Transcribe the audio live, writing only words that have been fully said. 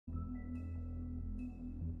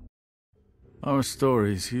Our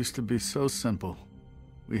stories used to be so simple.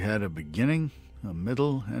 We had a beginning, a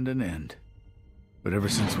middle, and an end. But ever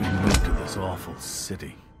since we moved to this awful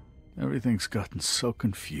city, everything's gotten so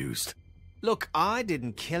confused. Look, I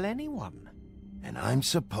didn't kill anyone. And I'm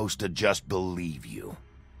supposed to just believe you.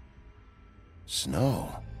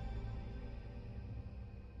 Snow.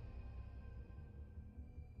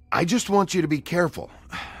 I just want you to be careful.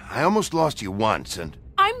 I almost lost you once, and...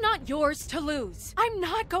 I'm not yours to lose. I'm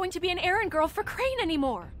not going to be an errand girl for Crane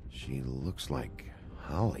anymore. She looks like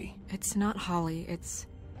Holly. It's not Holly, it's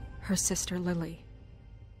her sister Lily.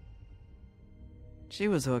 She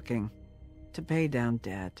was hooking to pay down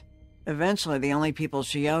debt. Eventually, the only people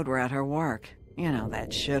she owed were at her work. You know,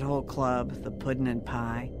 that shithole club, the Puddin' and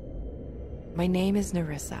Pie. My name is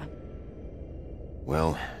Nerissa.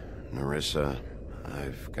 Well, Nerissa,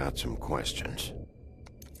 I've got some questions.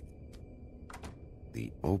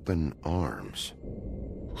 The open arms.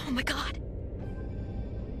 Oh my god.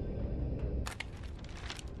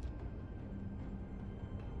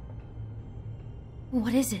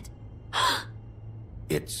 What is it?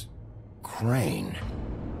 It's Crane.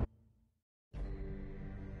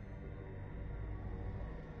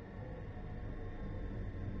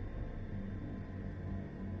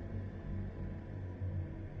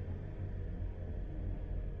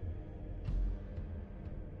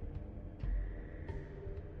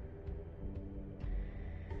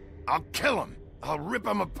 I'll kill him. I'll rip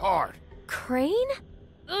him apart. Crane?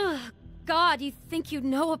 Ugh, God, you think you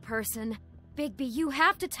know a person. Bigby, you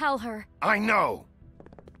have to tell her. I know.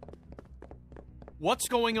 What's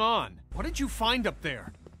going on? What did you find up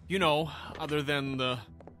there? You know, other than the...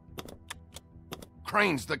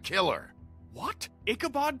 Crane's the killer. What?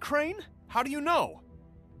 Ichabod Crane? How do you know?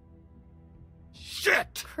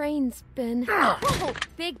 Shit! Crane's been... Whoa!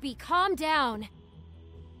 Bigby, calm down.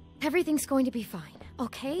 Everything's going to be fine,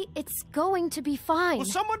 okay? It's going to be fine. Will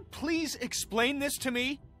someone please explain this to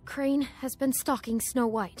me? Crane has been stalking Snow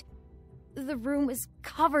White. The room is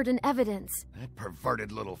covered in evidence. That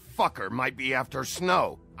perverted little fucker might be after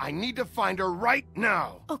Snow. I need to find her right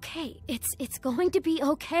now. Okay, it's going to be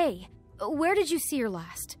okay. Where did you see her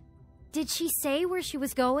last? Did she say where she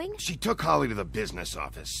was going? She took Holly to the business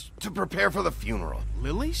office to prepare for the funeral.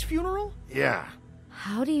 Lily's funeral? Yeah.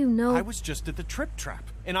 How do you know? I was just at the Trip Trap,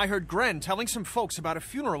 and I heard Gren telling some folks about a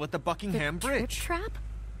funeral at the Buckingham Bridge. Trip Trap?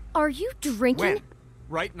 Are you drinking? When?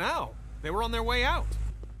 Right now. They were on their way out.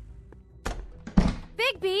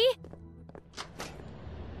 Bigby!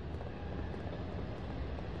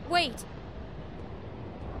 Wait.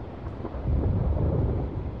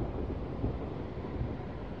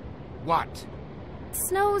 What?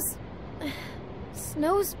 Snow's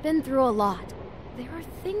been through a lot. There are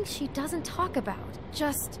things she doesn't talk about.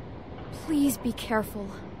 Just, please be careful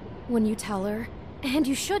when you tell her. And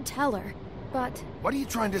you should tell her, but... What are you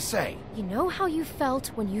trying to say? You know how you felt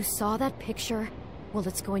when you saw that picture? Well,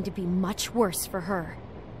 it's going to be much worse for her.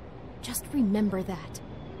 Just remember that.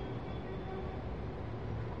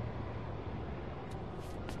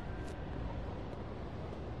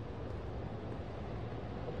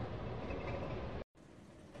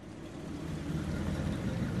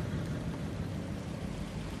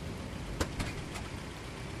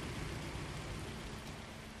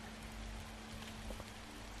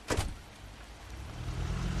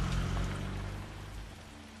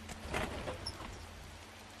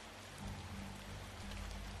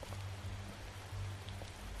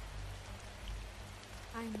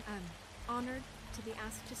 I'm honored to be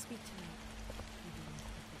asked to speak tonight. Even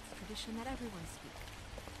if it's tradition that everyone speak.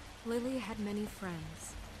 Lily had many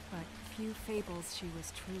friends, but few fables she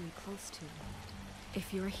was truly close to.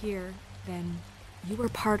 If you're here, then you were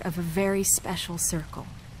part of a very special circle.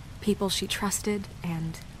 People she trusted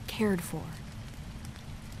and cared for.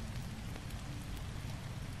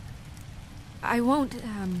 I won't,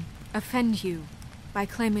 offend you by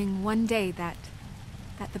claiming one day that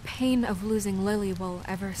the pain of losing Lily will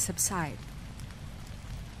ever subside.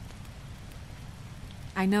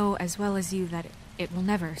 I know as well as you that it will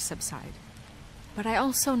never subside. But I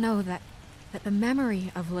also know that the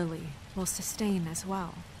memory of Lily will sustain as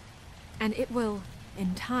well. And it will,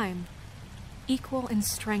 in time, equal in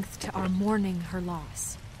strength to our mourning her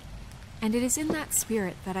loss. And it is in that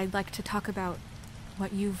spirit that I'd like to talk about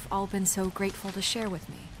what you've all been so grateful to share with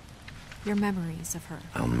me. Your memories of her.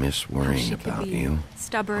 I'll miss worrying about you.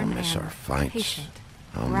 Stubborn I'll miss and our fights. patient,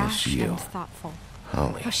 I'll rash miss you. and thoughtful.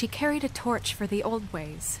 Holly. How she carried a torch for the old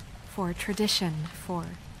ways, for tradition, for,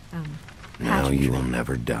 Now pageantry. you will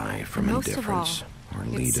never die from Most of indifference all, or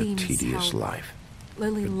it lead a seems tedious how life.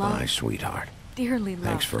 Lily Goodbye, loved, sweetheart. dearly loved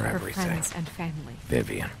Thanks for her everything. friends and family.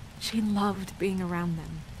 Vivian. She loved being around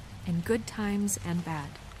them. in good times and bad.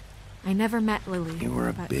 I never met Lily. You were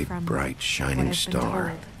a but big, from bright, what shining I've been star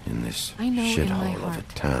told, in this I know in my shithole of a heart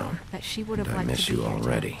town. that she would And have I liked miss to be you here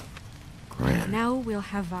already. today. Gran. And now we'll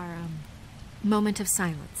have our moment of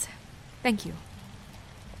silence. Thank you.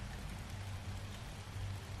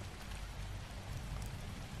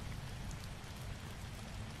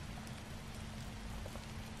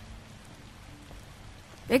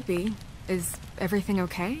 Bigby, is everything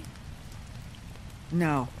okay?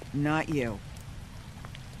 No, not you.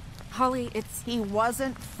 Holly, it's... He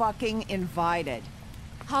wasn't fucking invited.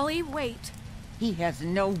 Holly, wait. He has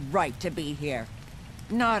no right to be here.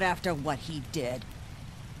 Not after what he did.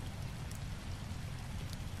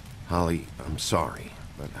 Holly, I'm sorry,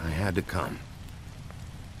 but I had to come.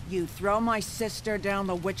 You throw my sister down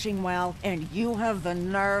the witching well, and you have the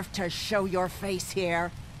nerve to show your face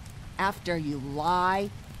here? After you lie?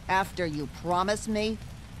 After you promise me?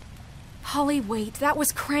 Holly, wait. That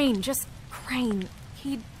was Crane. Just Crane.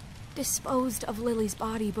 He'd disposed of Lily's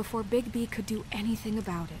body before Bigby could do anything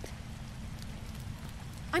about it.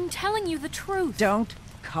 I'm telling you the truth. Don't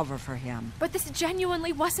cover for him. But this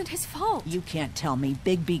genuinely wasn't his fault. You can't tell me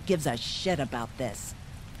Bigby gives a shit about this.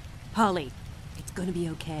 Holly, it's gonna be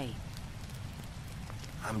okay.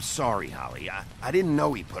 I'm sorry, Holly. I didn't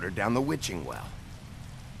know he put her down the witching well.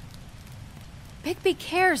 Bigby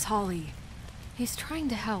cares, Holly. He's trying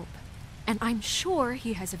to help. And I'm sure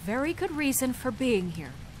he has a very good reason for being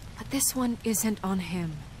here. But this one isn't on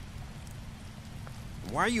him.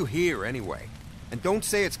 Why are you here, anyway? And don't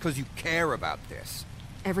say it's because you care about this.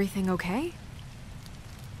 Everything okay?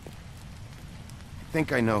 I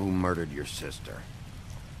think I know who murdered your sister.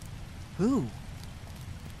 Who?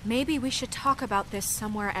 Maybe we should talk about this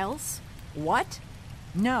somewhere else? What?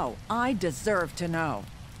 No, I deserve to know.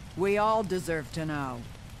 We all deserve to know.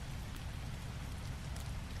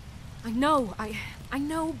 I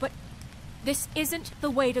know, but this isn't the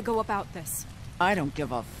way to go about this. I don't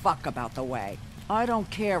give a fuck about the way. I don't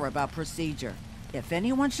care about procedure. If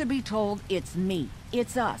anyone should be told, it's me.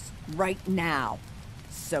 It's us. Right now.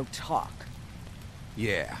 So talk.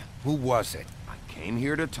 Yeah, who was it? I came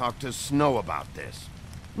here to talk to Snow about this.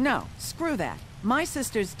 No, screw that. My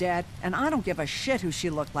sister's dead, and I don't give a shit who she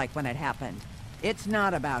looked like when it happened. It's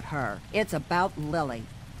not about her. It's about Lily.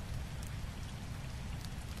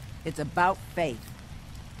 It's about Faith.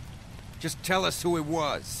 Just tell us who it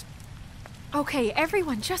was. Okay,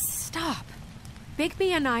 everyone, just stop.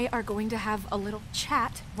 Bigby and I are going to have a little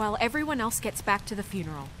chat while everyone else gets back to the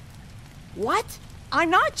funeral. What?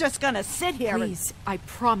 I'm not just gonna sit here Please, I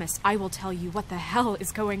promise I will tell you what the hell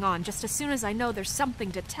is going on just as soon as I know there's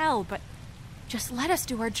something to tell, but just let us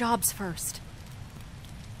do our jobs first.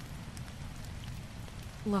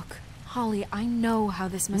 Look, Holly, I know how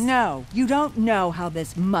this must... No, you don't know how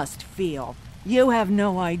this must feel. You have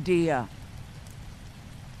no idea.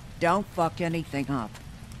 Don't fuck anything up.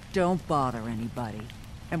 Don't bother anybody.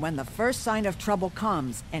 And when the first sign of trouble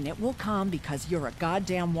comes, and it will come because you're a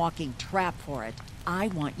goddamn walking trap for it, I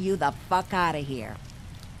want you the fuck out of here.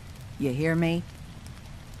 You hear me?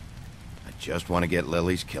 I just want to get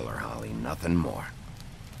Lily's killer, Holly. Nothing more.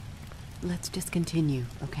 Let's just continue,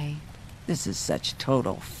 okay? This is such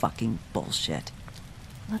total fucking bullshit.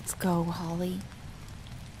 Let's go, Holly.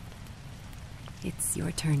 It's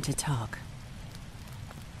your turn to talk.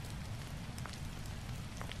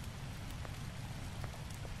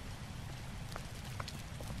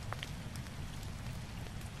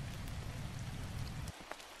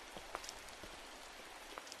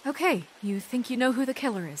 Okay, you think you know who the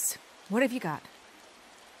killer is. What have you got?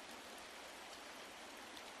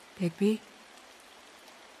 Bigby?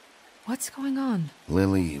 What's going on?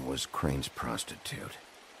 Lily was Crane's prostitute.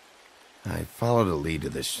 I followed a lead to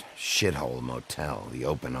this shithole motel, the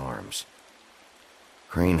Open Arms.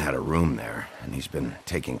 Crane had a room there, and he's been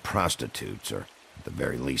taking prostitutes, or at the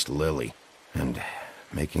very least Lily, and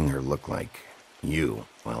making her look like you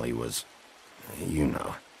while he was... you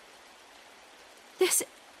know. This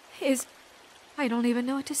is... I don't even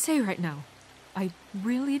know what to say right now. I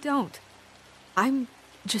really don't. I'm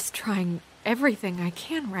just trying everything I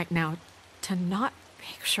can right now to not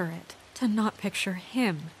picture it. To not picture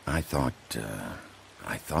him. I thought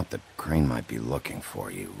that Crane might be looking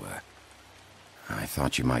for you. I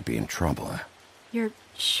thought you might be in trouble. You're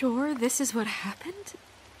sure this is what happened?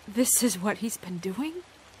 This is what he's been doing?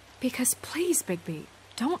 Because please, Bigby,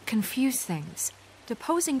 don't confuse things.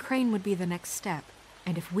 Deposing Crane would be the next step.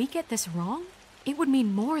 And if we get this wrong, it would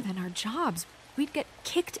mean more than our jobs. We'd get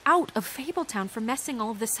kicked out of Fabletown for messing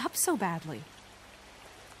all of this up so badly.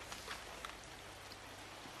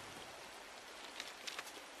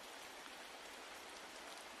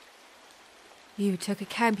 You took a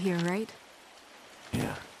cab here, right?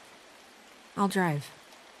 Yeah. I'll drive.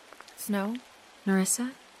 Snow?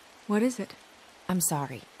 Nerissa? What is it? I'm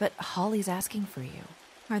sorry, but Holly's asking for you.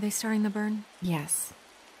 Are they starting the burn? Yes.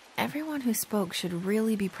 Everyone who spoke should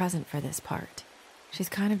really be present for this part. She's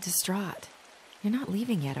kind of distraught. You're not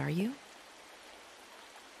leaving yet, are you?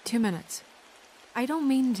 2 minutes. I don't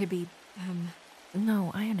mean to be, No,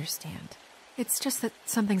 I understand. It's just that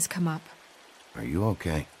something's come up. Are you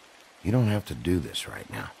okay? You don't have to do this right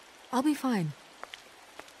now. I'll be fine.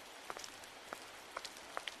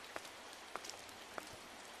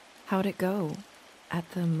 How'd it go? At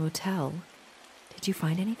the motel? Did you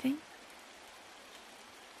find anything?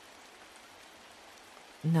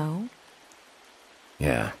 No?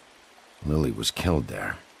 Yeah. Lily was killed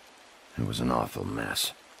there. It was an awful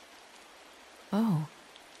mess. Oh.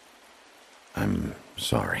 I'm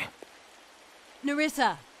sorry.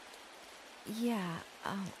 Nerissa! Yeah,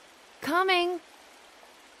 coming!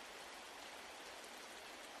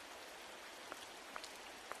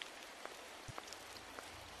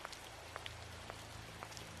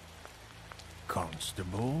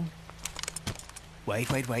 Constable?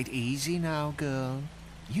 Wait, easy now, girl.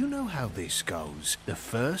 You know how this goes. The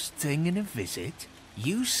first thing in a visit,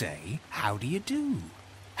 you say, how do you do?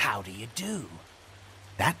 How do you do?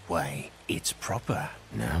 That way, it's proper.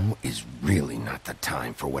 Now is really not the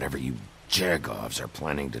time for whatever you Jergovs are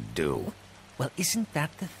planning to do. Well, isn't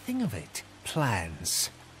that the thing of it? Plans.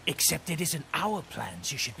 Except it isn't our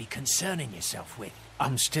plans you should be concerning yourself with.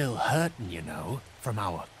 I'm still hurting, you know, from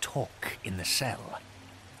our talk in the cell.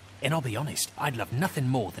 And I'll be honest, I'd love nothing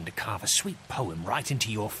more than to carve a sweet poem right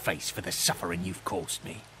into your face for the suffering you've caused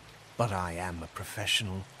me. But I am a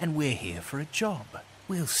professional, and we're here for a job.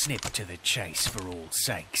 We'll snip to the chase for all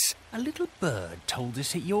sakes. A little bird told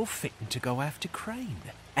us that you're fitting to go after Crane.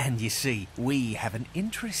 And you see, we have an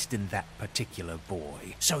interest in that particular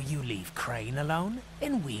boy. So you leave Crane alone,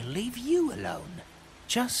 and we'll leave you alone.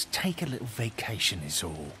 Just take a little vacation is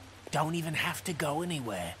all. Don't even have to go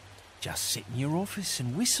anywhere. Just sit in your office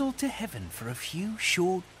and whistle to heaven for a few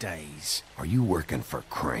short days. Are you working for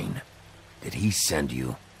Crane? Did he send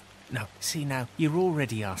you? No, see now, you're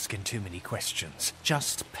already asking too many questions.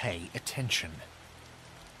 Just pay attention.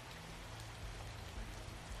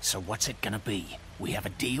 So what's it gonna be? We have a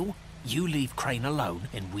deal? You leave Crane alone,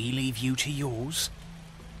 and we leave you to yours?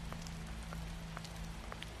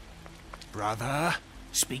 Brother,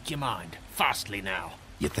 speak your mind. Fastly now.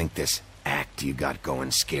 You think this act you got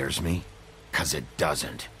going scares me? 'Cause it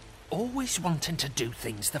doesn't. Always wanting to do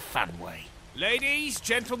things the fun way. Ladies,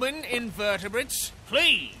 gentlemen, invertebrates,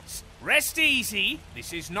 please, rest easy.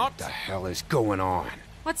 This is not... What the hell is going on?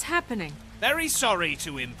 What's happening? Very sorry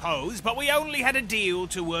to impose, but we only had a deal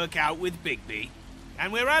to work out with Bigby.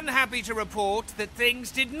 And we're unhappy to report that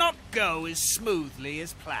things did not go as smoothly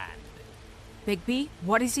as planned. Bigby,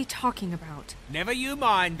 what is he talking about? Never you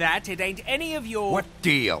mind that, it ain't any of your... What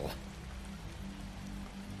deal?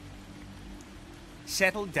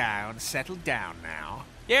 Settle down now.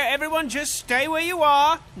 Yeah, everyone just stay where you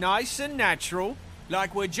are, nice and natural,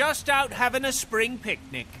 like we're just out having a spring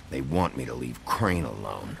picnic. They want me to leave Crane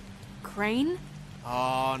alone. Crane?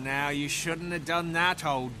 Oh, now you shouldn't have done that,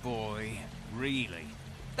 old boy. Really.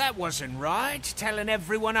 That wasn't right, telling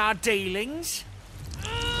everyone our dealings.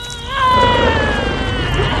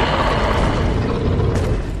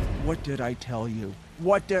 What did I tell you?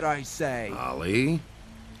 What did I say? Ollie?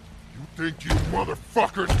 You think you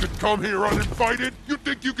motherfuckers could come here uninvited? You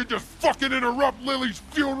think you could just fucking interrupt Lily's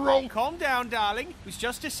funeral? Calm down, darling. It was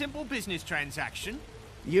just a simple business transaction.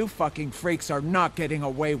 You fucking freaks are not getting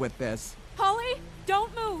away with this. Holly,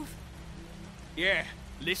 don't move! Yeah,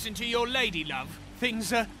 listen to your lady, love.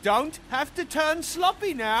 Things, don't have to turn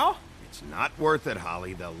sloppy now. It's not worth it,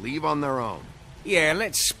 Holly. They'll leave on their own. Yeah,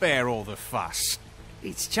 let's spare all the fuss.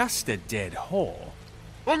 It's just a dead whore.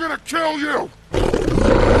 I'm gonna kill you!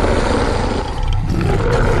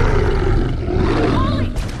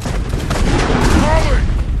 Holly!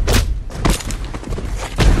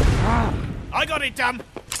 Holly! I got it, dumb.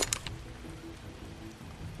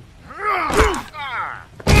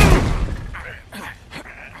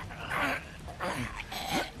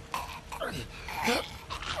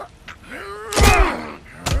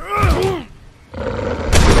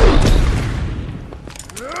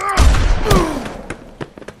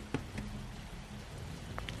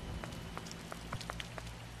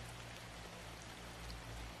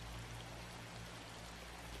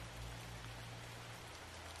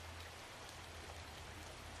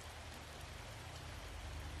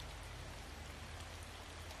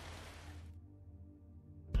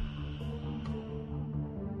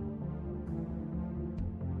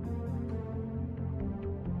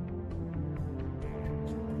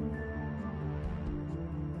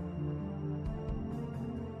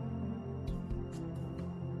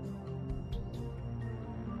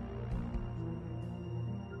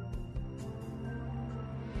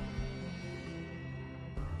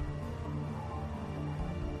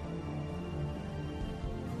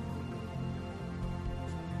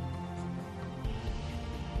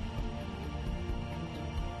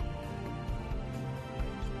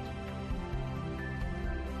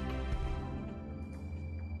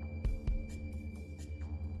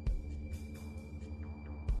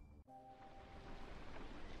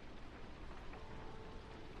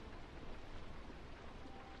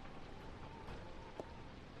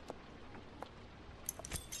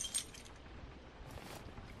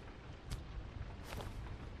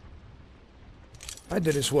 I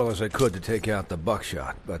did as well as I could to take out the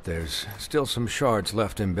buckshot, but there's still some shards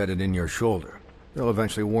left embedded in your shoulder. They'll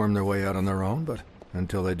eventually worm their way out on their own, but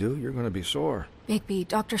until they do, you're going to be sore. Bigby,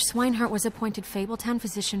 Dr. Swinehart was appointed Fabletown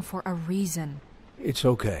physician for a reason. It's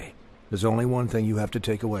okay. There's only one thing you have to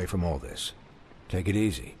take away from all this. Take it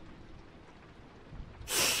easy.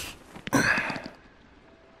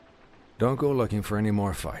 Don't go looking for any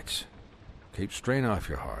more fights. Keep strain off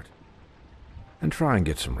your heart. And try and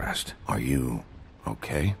get some rest. Are you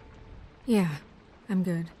okay? Yeah, I'm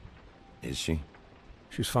good. Is she?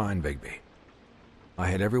 She's fine, Bigby. I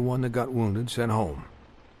had everyone that got wounded sent home.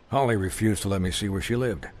 Holly refused to let me see where she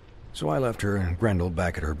lived, so I left her and Grendel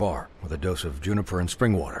back at her bar with a dose of juniper and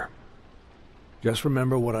spring water. Just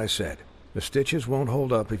remember what I said. The stitches won't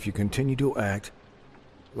hold up if you continue to act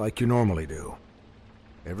like you normally do.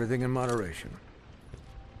 Everything in moderation.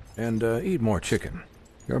 And eat more chicken.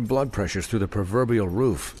 Your blood pressure's through the proverbial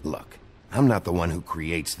roof. Look, I'm not the one who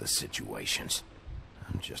creates the situations.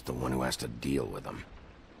 I'm just the one who has to deal with them.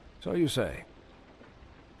 So you say.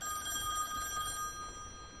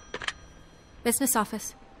 Business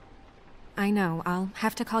office. I know, I'll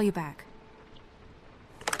have to call you back.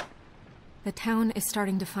 The town is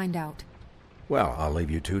starting to find out. Well, I'll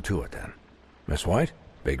leave you two to it then. Miss White?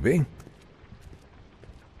 Bigby?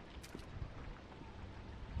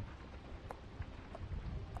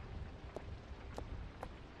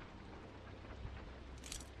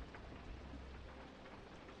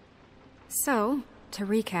 So, to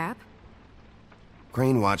recap...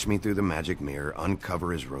 Crane watched me through the magic mirror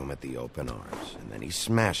uncover his room at the open arms, and then he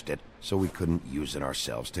smashed it so we couldn't use it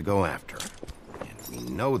ourselves to go after him. And we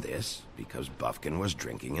know this because Buffkin was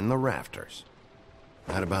drinking in the rafters.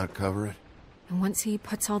 That about cover it? And once he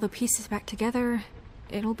puts all the pieces back together,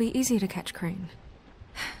 it'll be easy to catch Crane.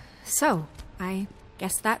 So, I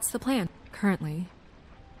guess that's the plan, currently.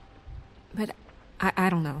 But I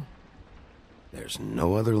don't know. There's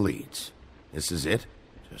no other leads. This is it.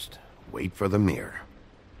 Just wait for the mirror.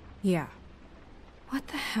 Yeah. What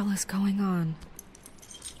the hell is going on?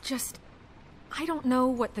 I don't know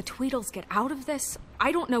what the Tweedles get out of this.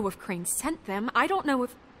 I don't know if Crane sent them. I don't know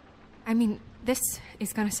if... I mean, this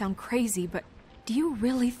is gonna sound crazy, but do you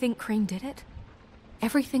really think Crane did it?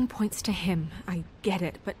 Everything points to him. I get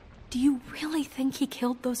it, but do you really think he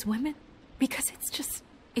killed those women? Because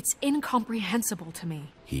it's incomprehensible to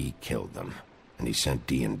me. He killed them, and he sent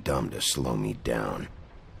Dee and Dumb to slow me down.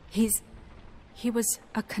 He was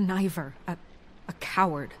a conniver, a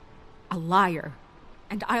coward, a liar,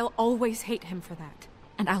 and I'll always hate him for that.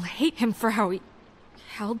 And I'll hate him for how he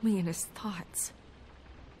held me in his thoughts.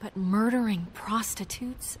 But murdering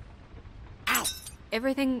prostitutes? Ow!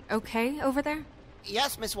 Everything okay over there?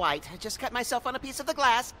 Yes, Miss White. I just cut myself on a piece of the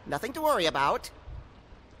glass. Nothing to worry about.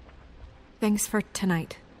 Thanks for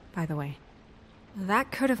tonight, by the way.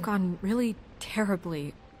 That could have gone really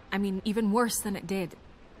terribly. I mean, even worse than it did.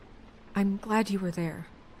 I'm glad you were there.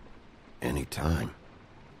 Anytime.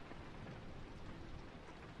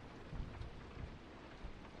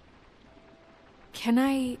 Can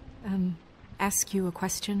I, ask you a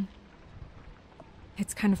question?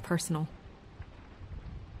 It's kind of personal.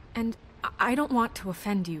 And I don't want to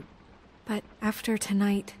offend you, but after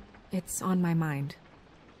tonight, it's on my mind.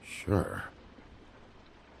 Sure.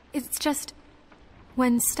 It's just,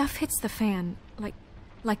 when stuff hits the fan,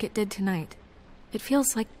 like it did tonight, it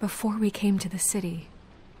feels like before we came to the city.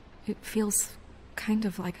 It feels kind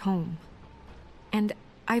of like home. And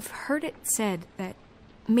I've heard it said that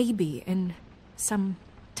maybe in some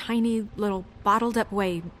tiny little bottled up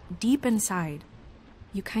way deep inside,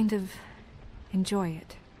 you kind of enjoy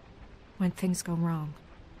it when things go wrong.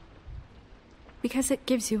 Because it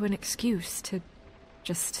gives you an excuse to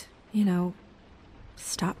just,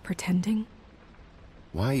 stop pretending.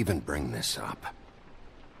 Why even bring this up?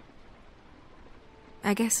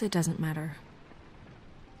 I guess it doesn't matter.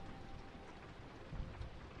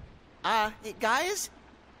 Guys?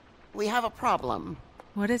 We have a problem.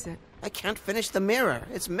 What is it? I can't finish the mirror.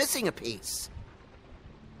 It's missing a piece.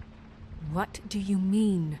 What do you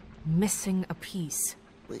mean, missing a piece?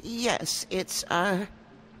 Yes, it's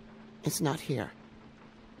not here.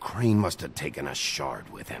 Crane must have taken a shard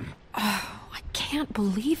with him. Oh, I can't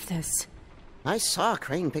believe this. I saw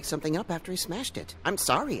Crane pick something up after he smashed it. I'm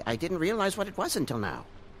sorry, I didn't realize what it was until now.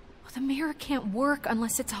 Well, the mirror can't work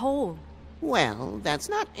unless it's whole. Well, that's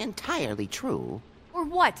not entirely true. Or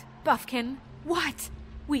what, Buffkin? What?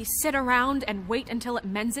 We sit around and wait until it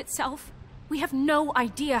mends itself? We have no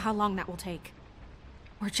idea how long that will take.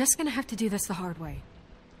 We're just gonna have to do this the hard way.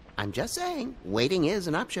 I'm just saying, waiting is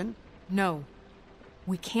an option. No.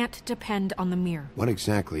 We can't depend on the mirror. What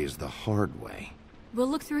exactly is the hard way? We'll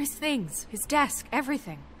look through his things, his desk,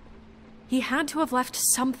 everything. He had to have left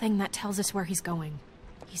something that tells us where he's going.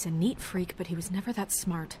 He's a neat freak, but he was never that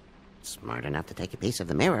smart. Smart enough to take a piece of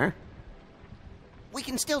the mirror. We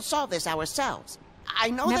can still solve this ourselves. I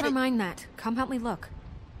know that. Never mind that. Come help me look.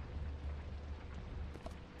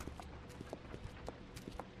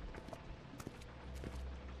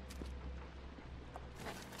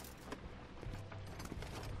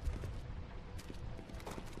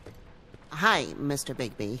 Hi, Mr.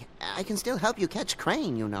 Bigby. I can still help you catch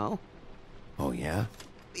Crane, you know. Oh, yeah?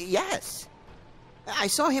 Yes. I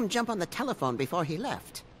saw him jump on the telephone before he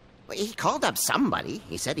left. He called up somebody.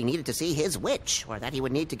 He said he needed to see his witch, or that he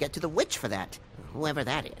would need to get to the witch for that. Whoever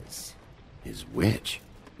that is. His witch?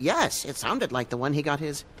 Yes, it sounded like the one he got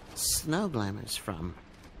his snow glamours from.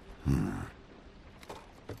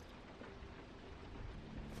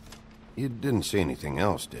 You didn't see anything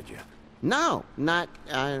else, did you? No, not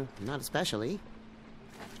especially.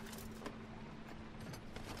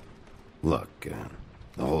 Look,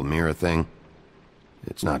 the whole mirror thing,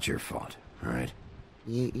 it's not your fault, all right?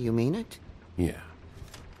 You mean it? Yeah.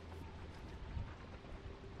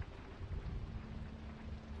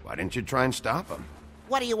 Why didn't you try and stop him?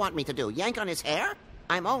 What do you want me to do, yank on his hair?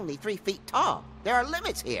 I'm only 3 feet tall. There are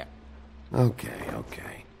limits here.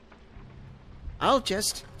 Okay. I'll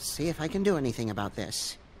just see if I can do anything about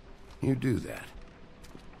this. You do that.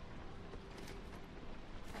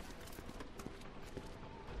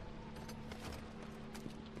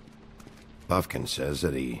 Buffkin says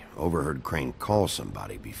that he overheard Crane call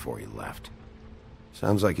somebody before he left.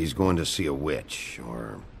 Sounds like he's going to see a witch,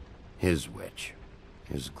 or his witch.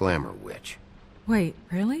 His glamour witch. Wait,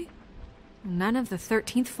 really? None of the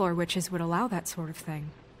 13th floor witches would allow that sort of thing.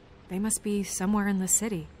 They must be somewhere in the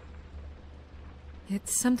city.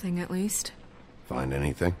 It's something, at least. Find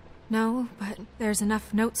anything? No, but there's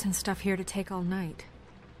enough notes and stuff here to take all night.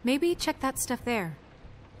 Maybe check that stuff there.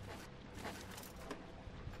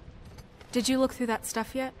 Did you look through that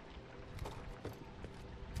stuff yet?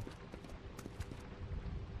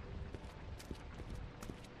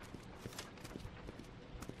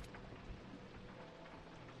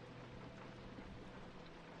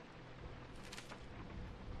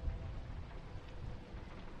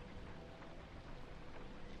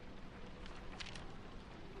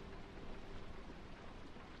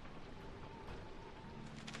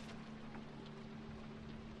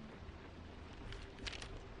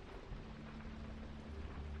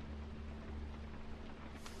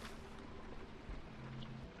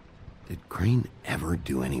 Did Crane ever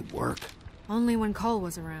do any work? Only when Cole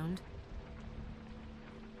was around.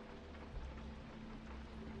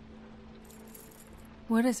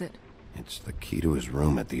 What is it? It's the key to his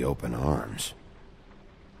room at the Open Arms.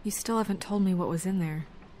 You still haven't told me what was in there.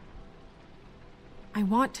 I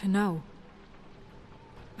want to know.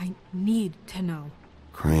 I need to know.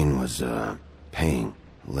 Crane was, paying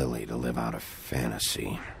Lily to live out a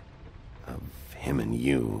fantasy of him and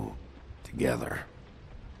you together.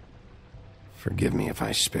 Forgive me if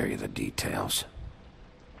I spare you the details.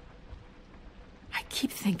 I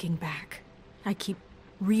keep thinking back. I keep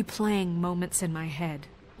replaying moments in my head.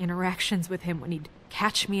 Interactions with him when he'd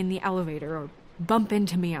catch me in the elevator or bump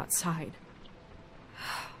into me outside.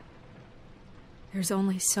 There's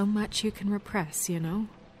only so much you can repress, you know?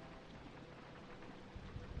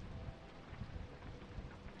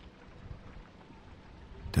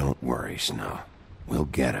 Don't worry, Snow. We'll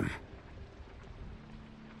get him.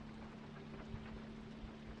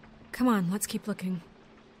 Come on, let's keep looking.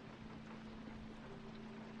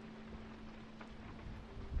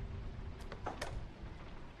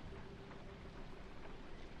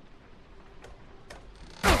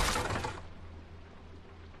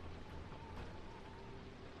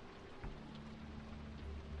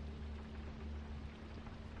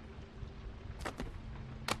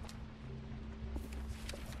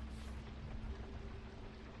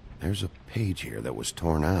 There's a page here that was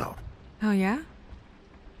torn out. Oh, yeah?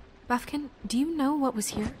 Buffkin, do you know what was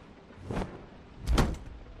here?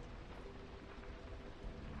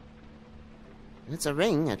 It's a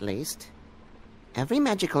ring, at least. Every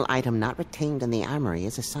magical item not retained in the armory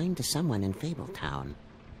is assigned to someone in Fabletown.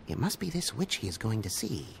 It must be this witch he is going to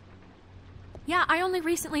see. Yeah, I only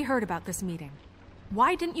recently heard about this meeting.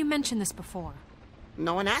 Why didn't you mention this before?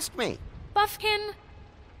 No one asked me. Buffkin!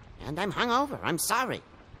 And I'm hungover. I'm sorry.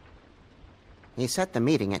 He set the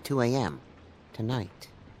meeting at 2 a.m. tonight.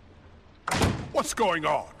 What's going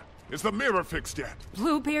on? Is the mirror fixed yet?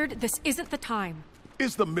 Bluebeard, this isn't the time.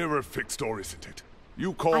 Is the mirror fixed or isn't it?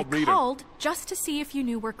 You called me to... I called just to see if you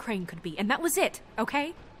knew where Crane could be, and that was it,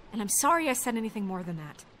 okay? And I'm sorry I said anything more than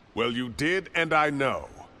that. Well, you did, and I know.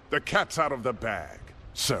 The cat's out of the bag.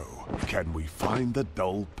 So, can we find the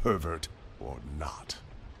dull pervert or not?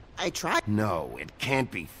 I tried. No, it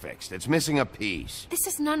can't be fixed. It's missing a piece. This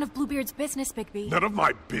is none of Bluebeard's business, Bigby. None of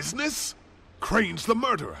my business? Crane's the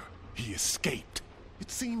murderer. He escaped.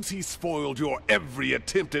 It seems he spoiled your every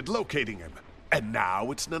attempt at locating him. And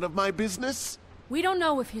now it's none of my business? We don't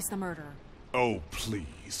know if he's the murderer. Oh,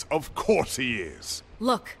 please. Of course he is.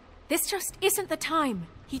 Look, this just isn't the time.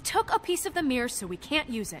 He took a piece of the mirror, so we can't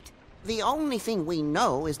use it. The only thing we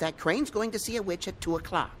know is that Crane's going to see a witch at 2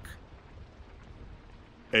 o'clock.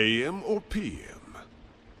 AM or PM?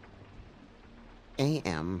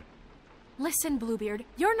 AM. Listen, Bluebeard,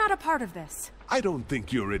 you're not a part of this. I don't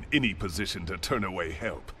think you're in any position to turn away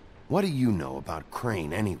help. What do you know about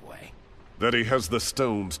Crane, anyway? That he has the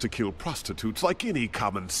stones to kill prostitutes like any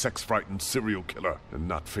common sex-frightened serial killer and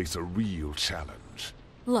not face a real challenge.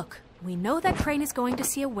 Look, we know that Crane is going to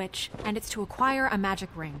see a witch, and it's to acquire a magic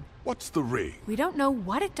ring. What's the ring? We don't know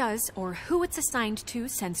what it does or who it's assigned to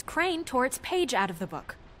since Crane tore its page out of the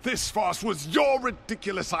book. This farce was your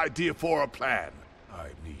ridiculous idea for a plan. I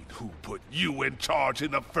mean, who put you in charge in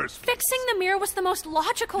the first place? Fixing the mirror was the most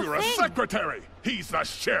logical You're thing. a secretary. He's the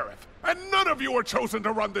sheriff. And none of you were chosen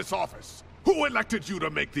to run this office. Who elected you to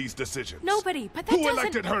make these decisions? Nobody, but that Who doesn't...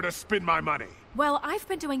 elected her to spend my money? Well, I've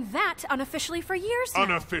been doing that unofficially for years now.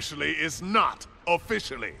 Unofficially is not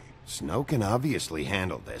officially. Snow can obviously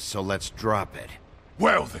handle this, so let's drop it.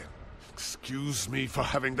 Well then, excuse me for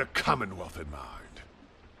having the Commonwealth in mind.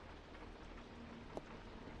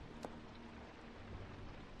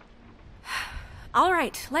 All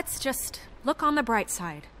right, let's just look on the bright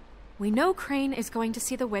side. We know Crane is going to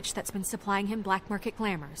see the witch that's been supplying him black market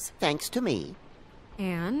glamours. Thanks to me.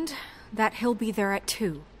 And that he'll be there at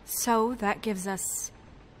 2. So that gives us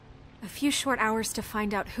a few short hours to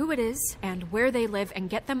find out who it is and where they live and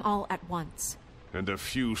get them all at once. And a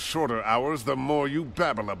few shorter hours the more you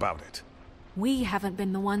babble about it. We haven't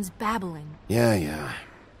been the ones babbling. Yeah.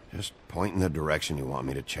 Just point in the direction you want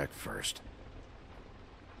me to check first.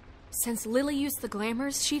 Since Lily used the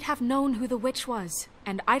glamours, she'd have known who the witch was.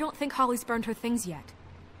 And I don't think Holly's burned her things yet.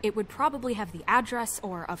 It would probably have the address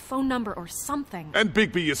or a phone number or something. And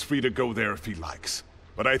Bigby is free to go there if he likes.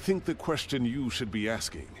 But I think the question you should be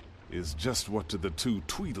asking is just what do the two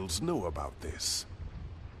Tweedles know about this?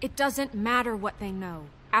 It doesn't matter what they know.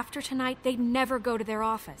 After tonight, they'd never go to their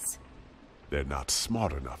office. They're not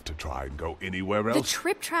smart enough to try and go anywhere else. The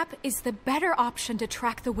Trip Trap is the better option to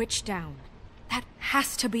track the witch down. That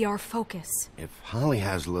has to be our focus. If Holly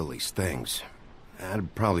has Lily's things,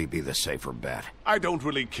 that'd probably be the safer bet. I don't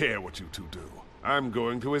really care what you two do. I'm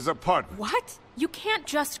going to his apartment. What? You can't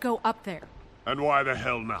just go up there. And why the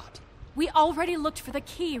hell not? We already looked for the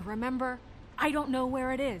key, remember? I don't know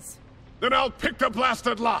where it is. Then I'll pick the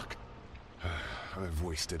blasted lock! I've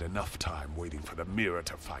wasted enough time waiting for the mirror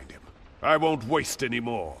to find him. I won't waste any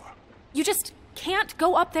more. You just can't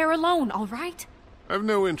go up there alone, all right? I've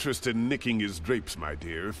no interest in nicking his drapes, my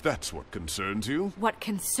dear, if that's what concerns you. What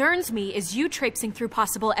concerns me is you traipsing through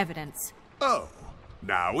possible evidence. Oh,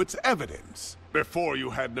 now it's evidence. Before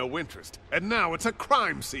you had no interest, and now it's a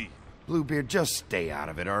crime scene. Bluebeard, just stay out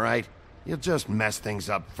of it, all right? You'll just mess things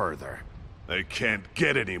up further. They can't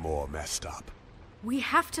get any more messed up. We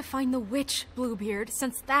have to find the witch, Bluebeard,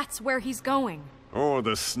 since that's where he's going. Or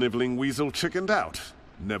the sniveling weasel chickened out.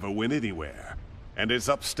 Never went anywhere. And is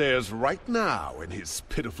upstairs right now in his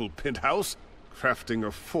pitiful penthouse, crafting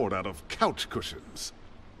a fort out of couch cushions.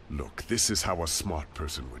 Look, this is how a smart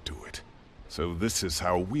person would do it. So this is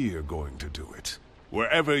how we're going to do it.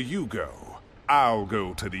 Wherever you go, I'll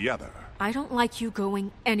go to the other. I don't like you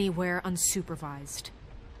going anywhere unsupervised.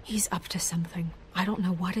 He's up to something. I don't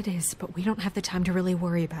know what it is, but we don't have the time to really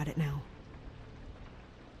worry about it now.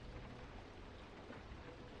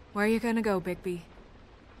 Where are you gonna go, Bigby?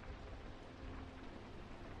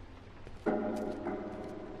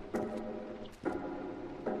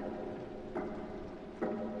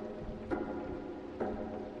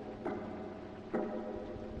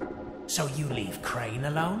 So you leave Crane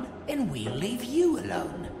alone, and we'll leave you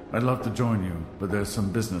alone. I'd love to join you, but there's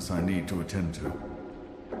some business I need to attend to.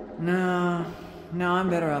 No, I'm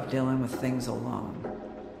better off dealing with things alone.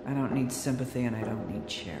 I don't need sympathy and I don't need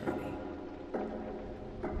charity.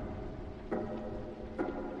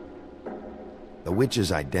 The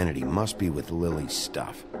witch's identity must be with Lily's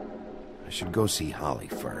stuff. I should go see Holly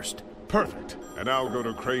first. Perfect. And I'll go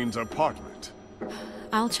to Crane's apartment.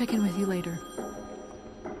 I'll check in with you later.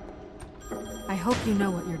 I hope you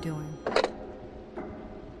know what you're doing.